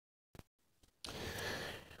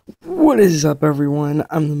What is up, everyone?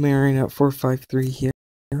 I'm the Marionette 453 here.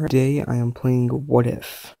 Today I am playing What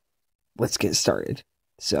If. Let's get started.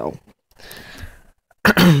 So,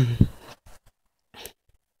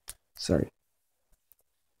 sorry.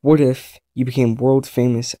 What if you became world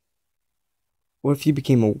famous? What if you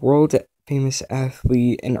became a world famous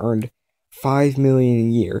athlete and earned 5 million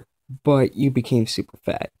a year, but you became super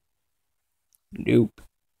fat? Nope.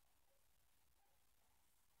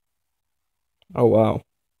 Oh wow.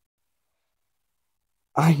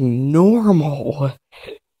 I'm normal.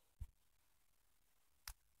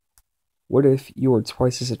 What if you were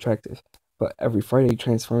twice as attractive, but every Friday you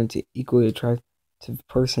transform into equally attractive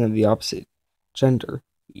person of the opposite gender?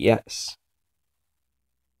 Yes.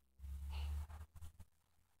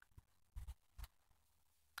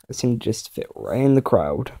 I seem to just fit right in the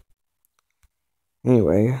crowd.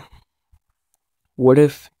 Anyway, what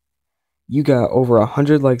if you got over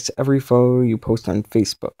 100 likes every photo you post on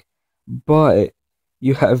Facebook, but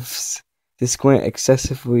you have to squint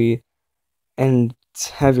excessively and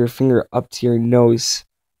have your finger up to your nose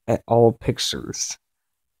at all pictures?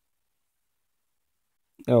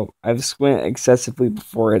 No, I've squint excessively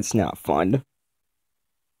before. It's not fun.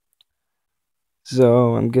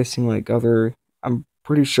 So I'm guessing I'm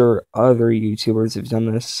pretty sure other YouTubers have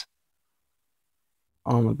done this.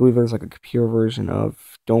 I believe there's like a computer version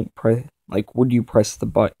of don't press, like, would you press the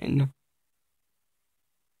button?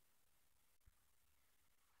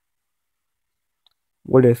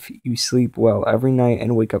 What if you sleep well every night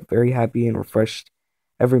and wake up very happy and refreshed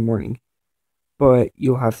every morning, but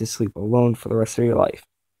you'll have to sleep alone for the rest of your life?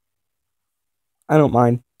 I don't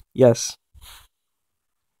mind. Yes.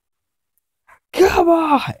 Come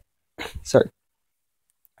on! Sorry.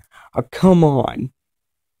 Come on.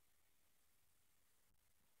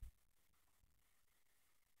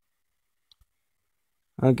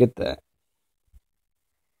 I'll get that.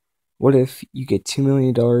 What if you get $2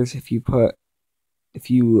 million if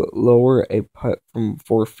you lower a putt from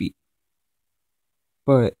 4 feet,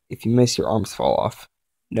 but if you miss, your arms fall off?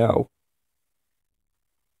 No.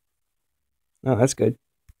 No, that's good.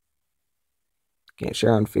 Can't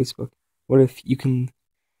share on Facebook. What if you can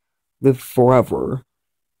live forever,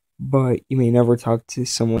 but you may never talk to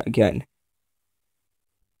someone again?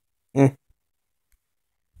 Eh.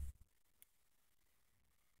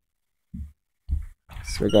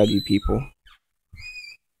 Swear to God, you people. Who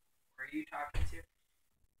are you talking to?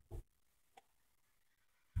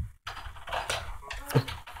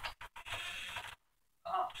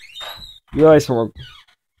 Oh. You guys are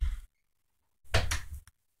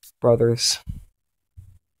brothers.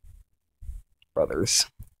 Brothers.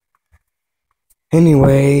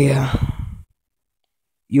 Anyway,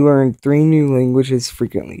 you learn 3 new languages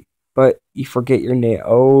frequently, but you forget your name.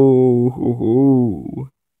 Oh,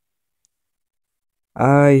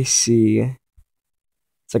 I see.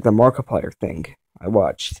 It's like the Markiplier thing I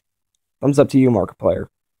watched. Thumbs up to you, Markiplier,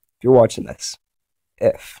 if you're watching this.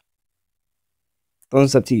 If.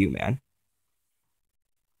 Thumbs up to you, man.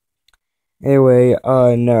 Anyway,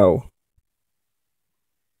 no.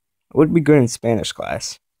 I would be good in Spanish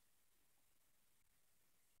class.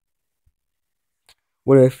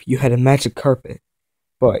 What if you had a magic carpet,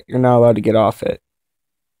 but you're not allowed to get off it?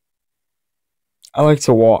 I like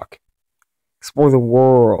to walk, explore the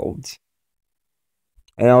world,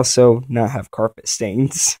 and also not have carpet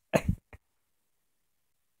stains.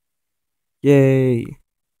 Yay.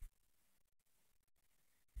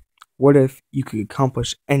 What if you could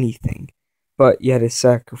accomplish anything, but you had to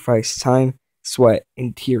sacrifice time, sweat,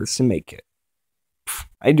 and tears to make it?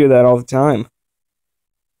 I do that all the time.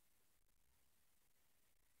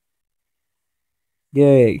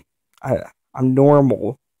 Yay. I'm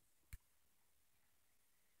normal,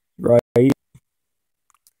 right?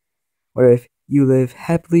 What if you live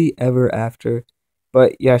happily ever after,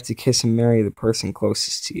 but you have to kiss and marry the person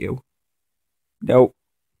closest to you? Nope.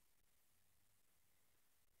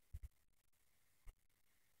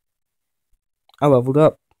 I leveled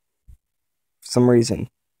up for some reason.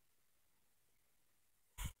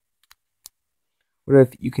 What if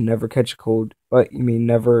you can never catch a cold, but you may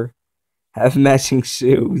never have matching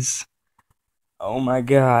shoes? Oh my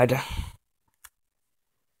god.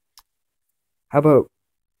 How about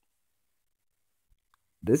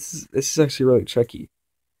this is actually really tricky.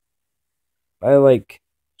 I like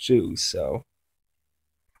shoes, so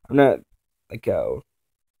I'm not like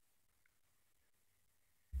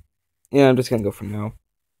yeah, I'm just gonna go for no.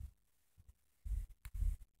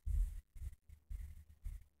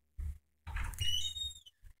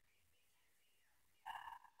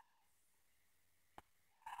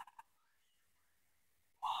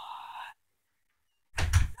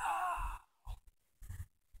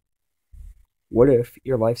 What if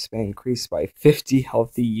your lifespan increased by 50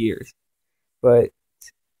 healthy years, but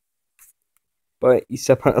you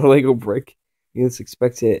step on a Lego brick, you just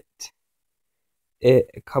expect it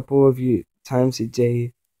a couple of times a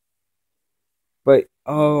day, but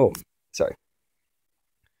sorry,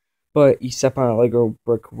 but you step on a Lego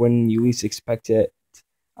brick when you least expect it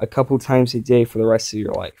a couple times a day for the rest of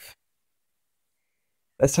your life.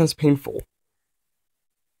 That sounds painful.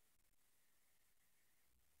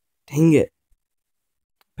 Dang it.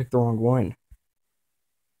 Picked the wrong one.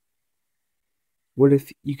 What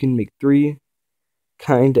if you can make 3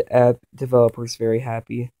 kind app developers very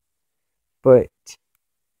happy, but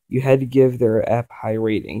you had to give their app high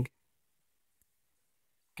rating?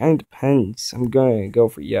 Kinda depends. I'm gonna go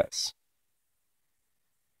for yes.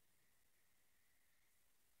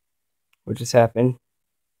 What just happened?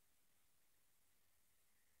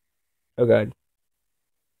 Oh god.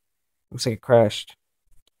 Looks like it crashed.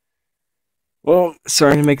 Well,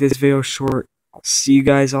 sorry to make this video short. I'll see you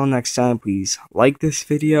guys all next time. Please like this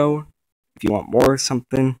video if you want more or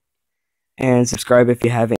something, and subscribe if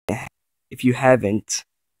you haven't,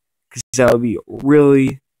 because that would be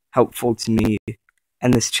really helpful to me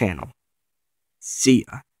and this channel. See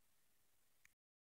ya.